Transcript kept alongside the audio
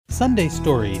Sunday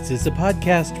Stories is a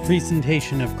podcast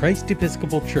presentation of Christ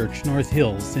Episcopal Church, North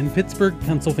Hills in Pittsburgh,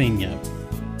 Pennsylvania.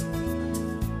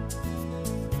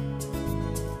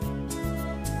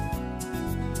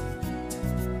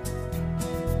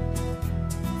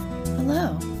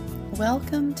 Hello,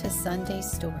 welcome to Sunday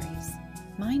Stories.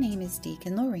 My name is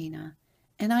Deacon Lorena,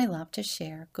 and I love to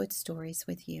share good stories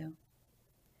with you.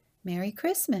 Merry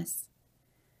Christmas!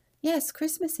 Yes,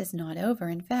 Christmas is not over.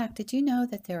 In fact, did you know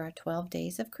that there are 12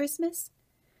 days of Christmas?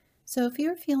 So if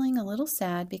you're feeling a little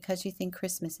sad because you think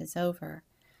Christmas is over,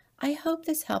 I hope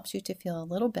this helps you to feel a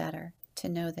little better to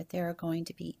know that there are going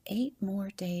to be 8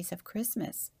 more days of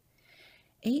Christmas.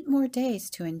 8 more days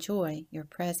to enjoy your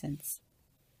presents.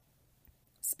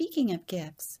 Speaking of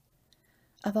gifts,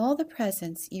 of all the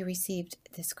presents you received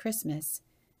this Christmas,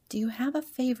 do you have a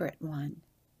favorite one?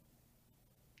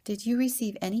 Did you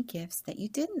receive any gifts that you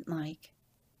didn't like?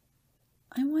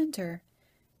 I wonder,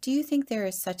 do you think there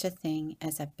is such a thing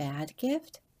as a bad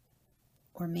gift?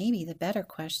 Or maybe the better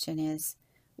question is,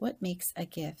 what makes a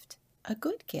gift a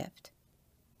good gift?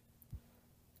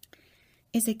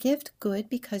 Is a gift good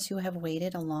because you have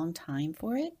waited a long time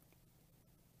for it?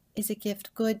 Is a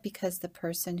gift good because the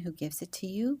person who gives it to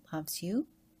you loves you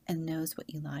and knows what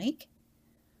you like?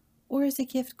 Or is a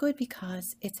gift good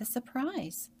because it's a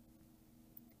surprise?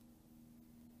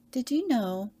 Did you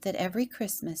know that every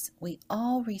Christmas we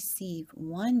all receive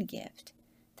one gift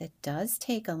that does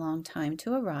take a long time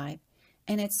to arrive,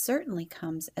 and it certainly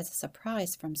comes as a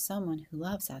surprise from someone who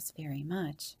loves us very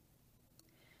much?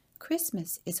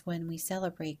 Christmas is when we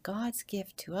celebrate God's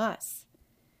gift to us.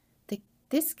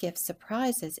 This gift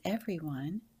surprises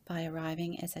everyone by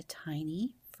arriving as a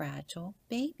tiny, fragile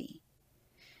baby.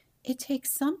 It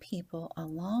takes some people a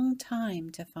long time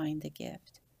to find the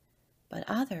gift. But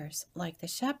others, like the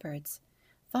shepherds,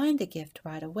 find the gift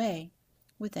right away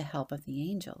with the help of the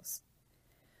angels.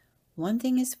 One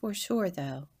thing is for sure,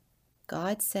 though,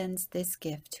 God sends this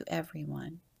gift to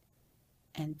everyone,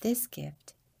 and this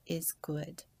gift is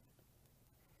good.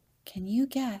 Can you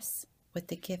guess what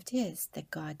the gift is that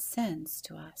God sends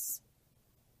to us?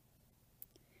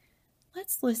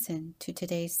 Let's listen to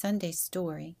today's Sunday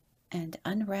story and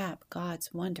unwrap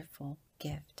God's wonderful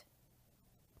gift.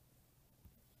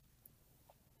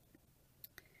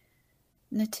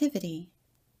 Nativity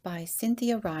by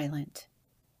Cynthia Rylant.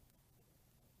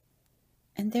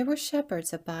 And there were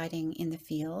shepherds abiding in the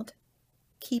field,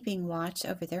 keeping watch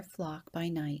over their flock by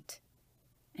night.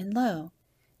 And lo,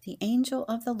 the angel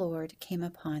of the Lord came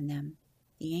upon them.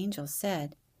 The angel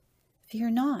said,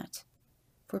 "Fear not,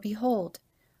 for behold,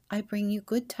 I bring you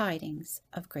good tidings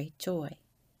of great joy.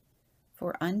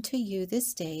 For unto you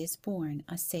this day is born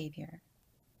a Savior.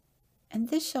 And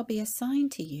this shall be a sign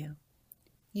to you.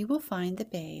 You will find the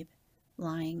babe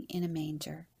lying in a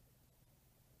manger."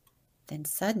 Then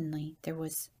suddenly there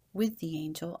was with the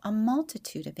angel a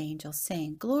multitude of angels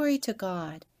saying, "Glory to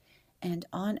God, and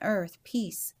on earth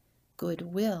peace,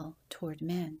 goodwill toward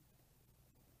men."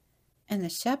 And the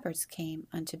shepherds came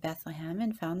unto Bethlehem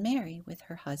and found Mary with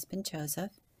her husband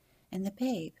Joseph and the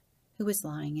babe who was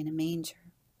lying in a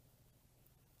manger.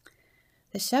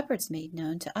 The shepherds made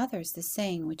known to others the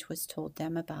saying which was told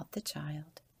them about the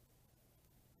child.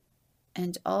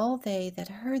 And all they that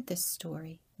heard this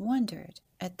story wondered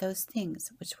at those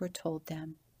things which were told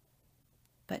them.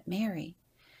 But Mary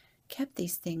kept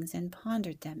these things and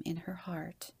pondered them in her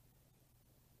heart.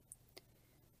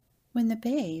 When the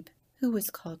babe, who was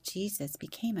called Jesus,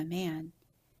 became a man,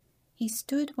 he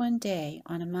stood one day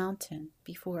on a mountain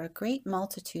before a great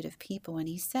multitude of people, and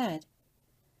he said,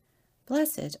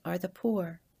 "Blessed are the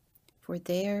poor, for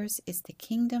theirs is the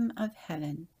kingdom of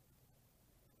heaven.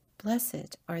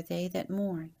 Blessed are they that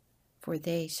mourn, for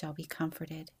they shall be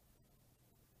comforted.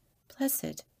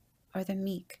 Blessed are the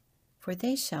meek, for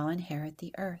they shall inherit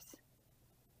the earth.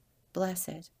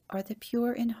 Blessed are the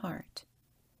pure in heart,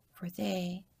 for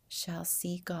they shall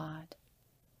see God."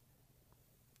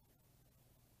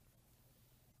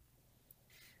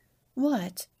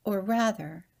 What, or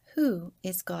rather, who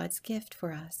is God's gift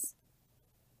for us?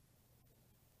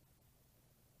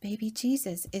 Baby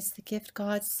Jesus is the gift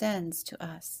God sends to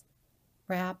us,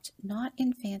 wrapped not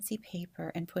in fancy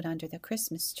paper and put under the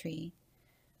Christmas tree,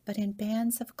 but in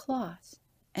bands of cloth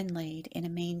and laid in a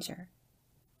manger.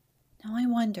 Now I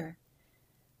wonder,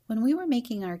 when we were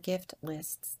making our gift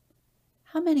lists,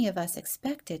 how many of us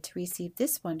expected to receive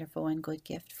this wonderful and good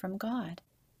gift from God?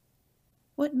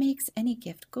 What makes any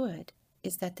gift good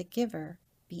is that the giver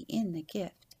be in the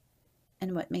gift,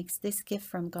 and what makes this gift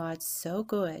from God so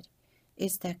good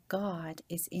is that God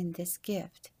is in this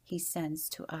gift He sends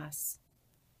to us.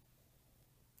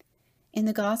 In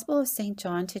the Gospel of St.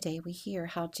 John today, we hear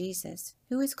how Jesus,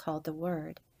 who is called the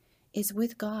Word, is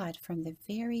with God from the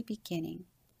very beginning.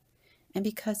 And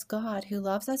because God, who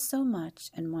loves us so much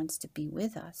and wants to be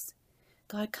with us,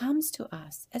 God comes to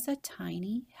us as a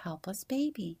tiny, helpless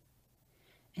baby.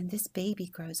 And this baby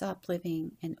grows up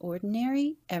living an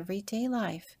ordinary, everyday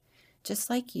life, just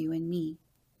like you and me.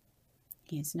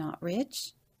 He is not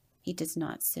rich. He does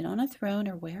not sit on a throne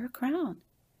or wear a crown,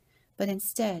 but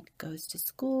instead goes to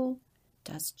school,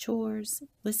 does chores,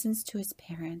 listens to his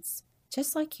parents,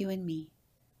 just like you and me.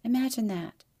 Imagine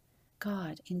that.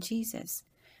 God in Jesus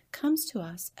comes to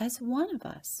us as one of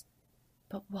us.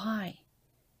 But why?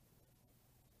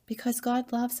 Because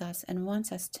God loves us and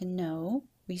wants us to know,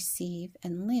 receive,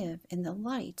 and live in the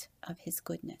light of his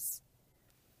goodness.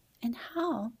 And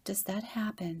how does that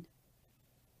happen?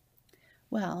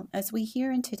 Well, as we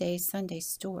hear in today's Sunday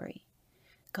story,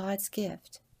 God's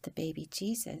gift, the baby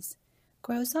Jesus,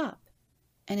 grows up,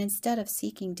 and instead of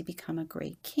seeking to become a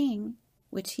great king,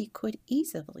 which he could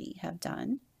easily have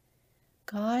done,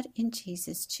 God in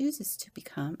Jesus chooses to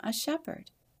become a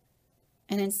shepherd.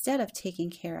 And instead of taking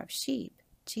care of sheep,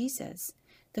 Jesus,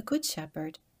 the good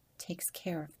shepherd, takes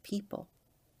care of people.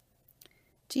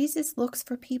 Jesus looks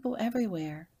for people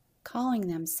everywhere, calling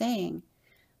them, saying,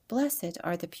 "Blessed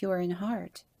are the pure in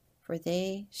heart, for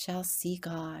they shall see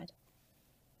God."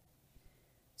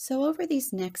 So over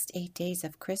these next 8 days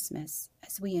of Christmas,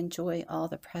 as we enjoy all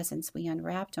the presents we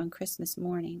unwrapped on Christmas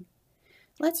morning,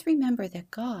 let's remember that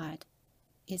God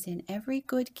is in every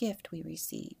good gift we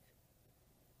receive,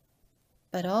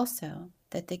 but also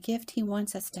that the gift he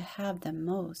wants us to have the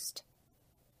most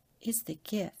is the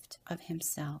gift of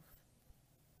himself.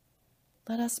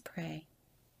 Let us pray.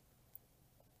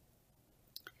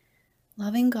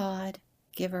 Loving God,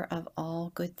 giver of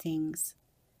all good things,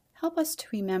 help us to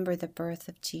remember the birth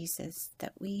of Jesus,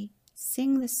 that we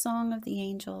sing the song of the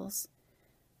angels,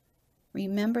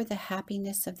 remember the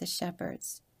happiness of the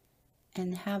shepherds,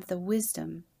 and have the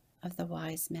wisdom of the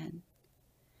wise men.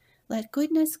 Let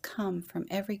goodness come from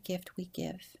every gift we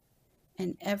give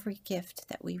and every gift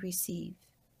that we receive,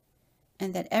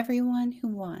 and that everyone who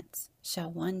wants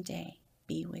shall one day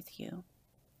be with you.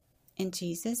 In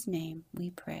Jesus' name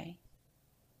we pray.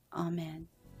 Amen.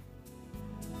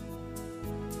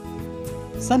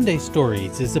 Sunday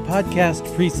Stories is a podcast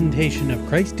presentation of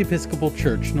Christ Episcopal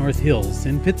Church North Hills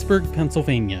in Pittsburgh,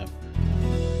 Pennsylvania.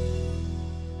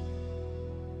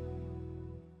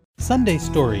 Sunday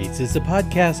Stories is a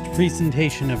podcast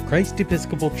presentation of Christ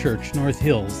Episcopal Church North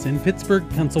Hills in Pittsburgh,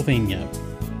 Pennsylvania.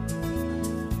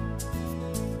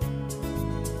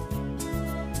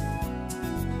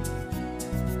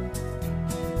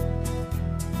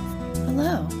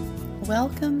 Hello,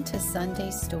 welcome to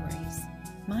Sunday Stories.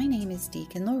 My name is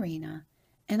Deacon Lorena,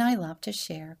 and I love to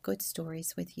share good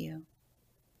stories with you.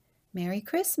 Merry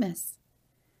Christmas!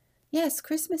 Yes,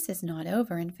 Christmas is not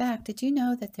over. In fact, did you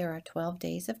know that there are 12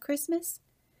 days of Christmas?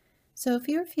 So if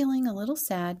you're feeling a little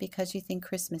sad because you think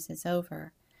Christmas is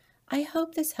over, I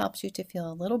hope this helps you to feel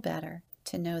a little better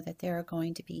to know that there are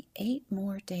going to be 8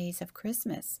 more days of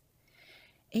Christmas.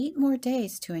 8 more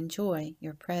days to enjoy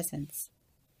your presents.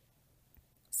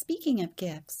 Speaking of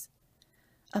gifts,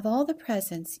 of all the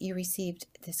presents you received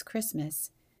this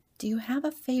Christmas, do you have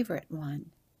a favorite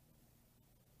one?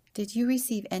 Did you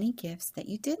receive any gifts that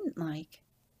you didn't like?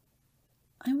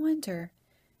 I wonder,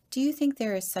 do you think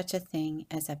there is such a thing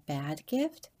as a bad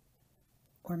gift?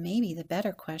 Or maybe the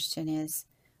better question is,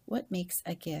 what makes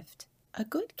a gift a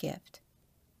good gift?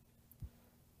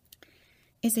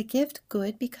 Is a gift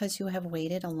good because you have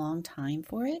waited a long time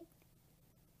for it?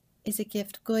 Is a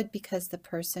gift good because the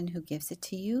person who gives it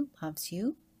to you loves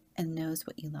you and knows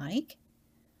what you like?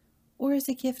 Or is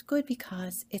a gift good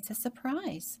because it's a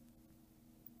surprise?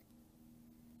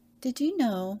 Did you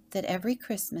know that every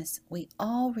Christmas we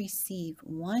all receive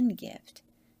one gift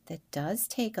that does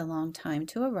take a long time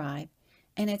to arrive,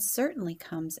 and it certainly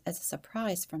comes as a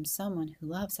surprise from someone who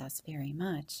loves us very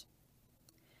much?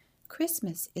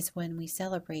 Christmas is when we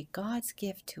celebrate God's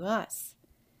gift to us.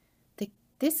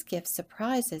 This gift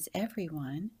surprises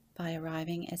everyone by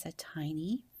arriving as a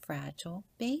tiny, fragile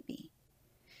baby.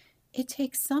 It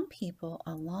takes some people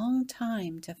a long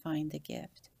time to find the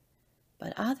gift,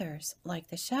 but others, like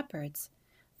the shepherds,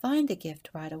 find the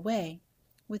gift right away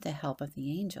with the help of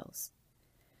the angels.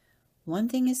 One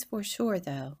thing is for sure,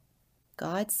 though,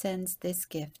 God sends this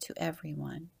gift to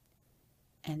everyone,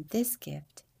 and this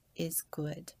gift is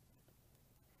good.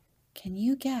 Can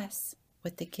you guess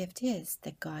what the gift is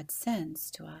that God sends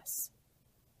to us?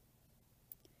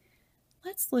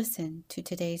 Let's listen to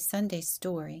today's Sunday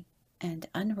story and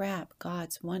unwrap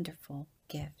God's wonderful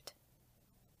gift.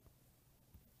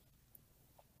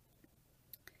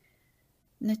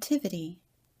 Nativity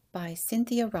by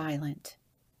Cynthia Rylant.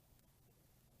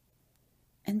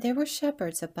 And there were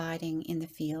shepherds abiding in the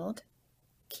field,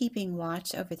 keeping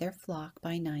watch over their flock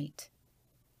by night.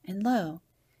 And lo,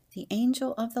 the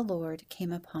angel of the Lord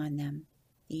came upon them.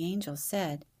 The angel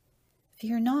said,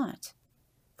 Fear not,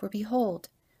 for behold,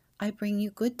 I bring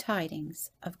you good tidings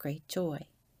of great joy.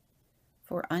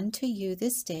 For unto you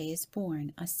this day is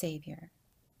born a Savior.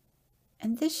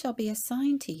 And this shall be a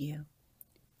sign to you.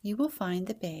 You will find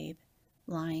the babe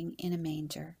lying in a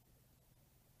manger.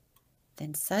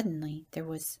 Then suddenly there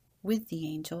was with the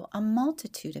angel a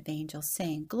multitude of angels,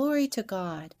 saying, Glory to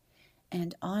God,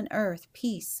 and on earth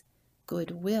peace,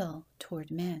 good will toward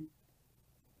men.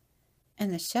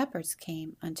 And the shepherds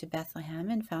came unto Bethlehem,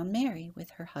 and found Mary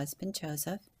with her husband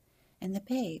Joseph, and the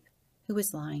babe, who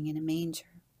was lying in a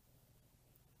manger.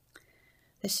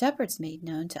 The shepherds made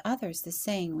known to others the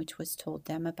saying which was told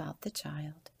them about the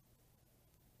child.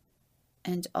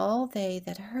 And all they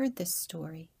that heard this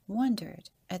story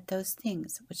wondered at those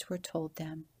things which were told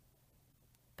them.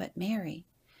 But Mary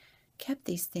kept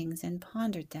these things and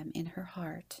pondered them in her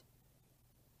heart.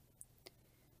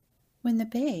 When the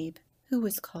babe, who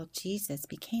was called Jesus,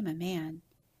 became a man,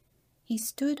 he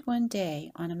stood one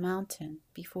day on a mountain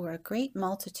before a great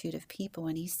multitude of people,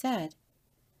 and he said,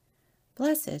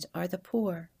 Blessed are the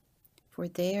poor, for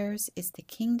theirs is the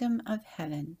kingdom of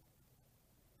heaven.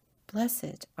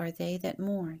 Blessed are they that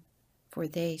mourn, for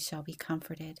they shall be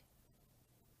comforted.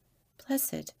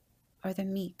 Blessed are the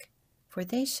meek, for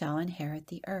they shall inherit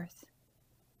the earth.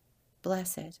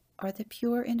 Blessed are the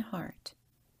pure in heart,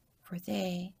 for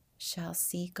they shall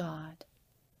see God.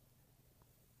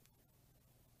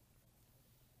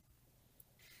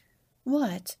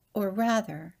 What, or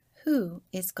rather, who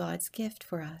is God's gift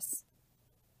for us?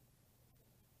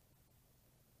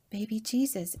 Baby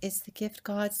Jesus is the gift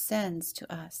God sends to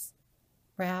us,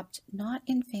 wrapped not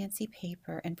in fancy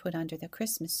paper and put under the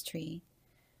Christmas tree,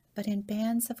 but in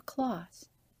bands of cloth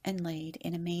and laid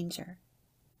in a manger.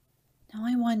 Now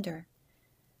I wonder,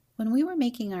 when we were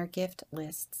making our gift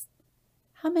lists,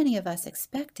 how many of us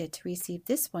expected to receive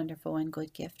this wonderful and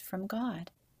good gift from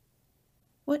God?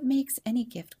 What makes any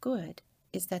gift good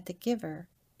is that the giver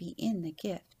be in the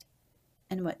gift.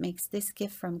 And what makes this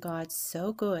gift from God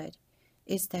so good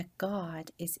is that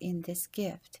God is in this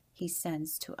gift he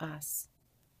sends to us.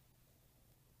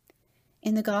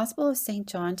 In the Gospel of St.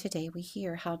 John today, we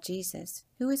hear how Jesus,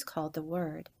 who is called the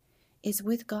Word, is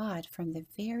with God from the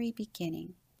very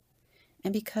beginning.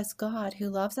 And because God, who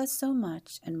loves us so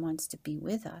much and wants to be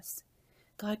with us,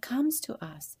 God comes to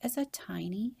us as a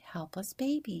tiny, helpless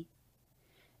baby.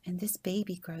 And this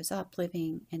baby grows up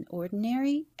living an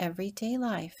ordinary, everyday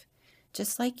life,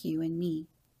 just like you and me.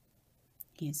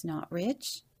 He is not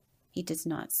rich. He does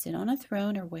not sit on a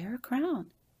throne or wear a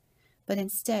crown, but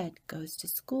instead goes to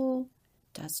school,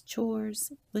 does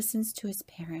chores, listens to his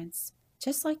parents,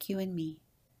 just like you and me.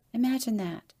 Imagine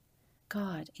that.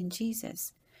 God in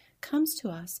Jesus comes to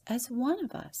us as one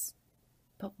of us.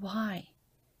 But why?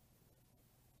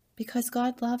 Because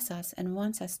God loves us and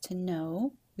wants us to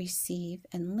know, receive,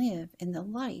 and live in the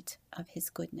light of his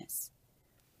goodness.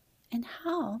 And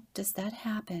how does that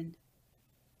happen?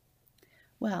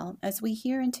 Well, as we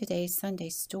hear in today's Sunday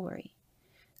story,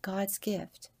 God's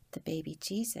gift, the baby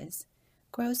Jesus,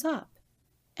 grows up,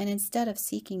 and instead of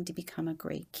seeking to become a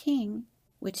great king,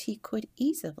 which he could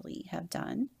easily have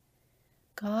done,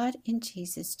 God in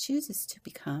Jesus chooses to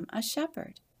become a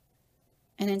shepherd.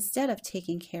 And instead of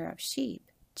taking care of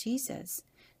sheep, Jesus,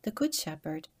 the good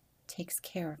shepherd, takes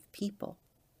care of people.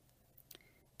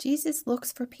 Jesus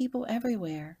looks for people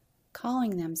everywhere,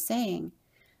 calling them, saying,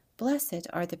 Blessed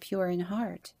are the pure in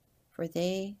heart, for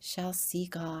they shall see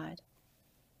God.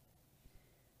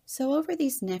 So over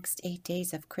these next 8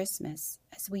 days of Christmas,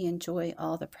 as we enjoy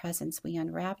all the presents we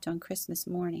unwrapped on Christmas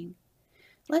morning,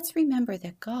 let's remember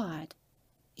that God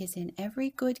is in every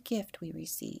good gift we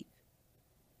receive,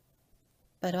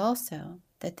 but also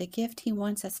that the gift he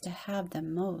wants us to have the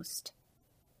most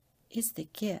is the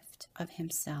gift of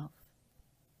himself.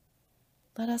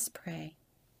 Let us pray.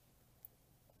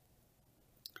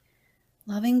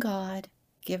 Loving God,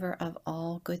 giver of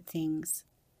all good things,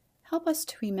 help us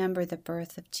to remember the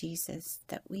birth of Jesus,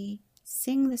 that we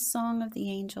sing the song of the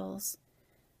angels,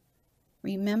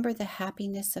 remember the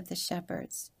happiness of the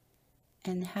shepherds,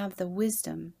 and have the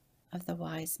wisdom of the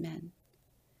wise men.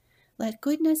 Let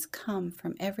goodness come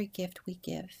from every gift we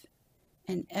give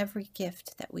and every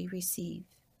gift that we receive,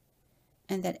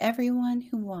 and that everyone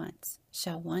who wants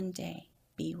shall one day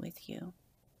be with you.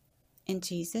 In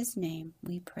Jesus' name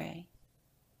we pray.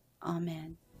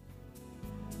 Amen.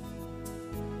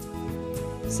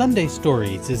 Sunday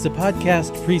Stories is a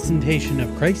podcast presentation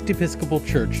of Christ Episcopal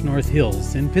Church North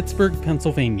Hills in Pittsburgh,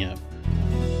 Pennsylvania.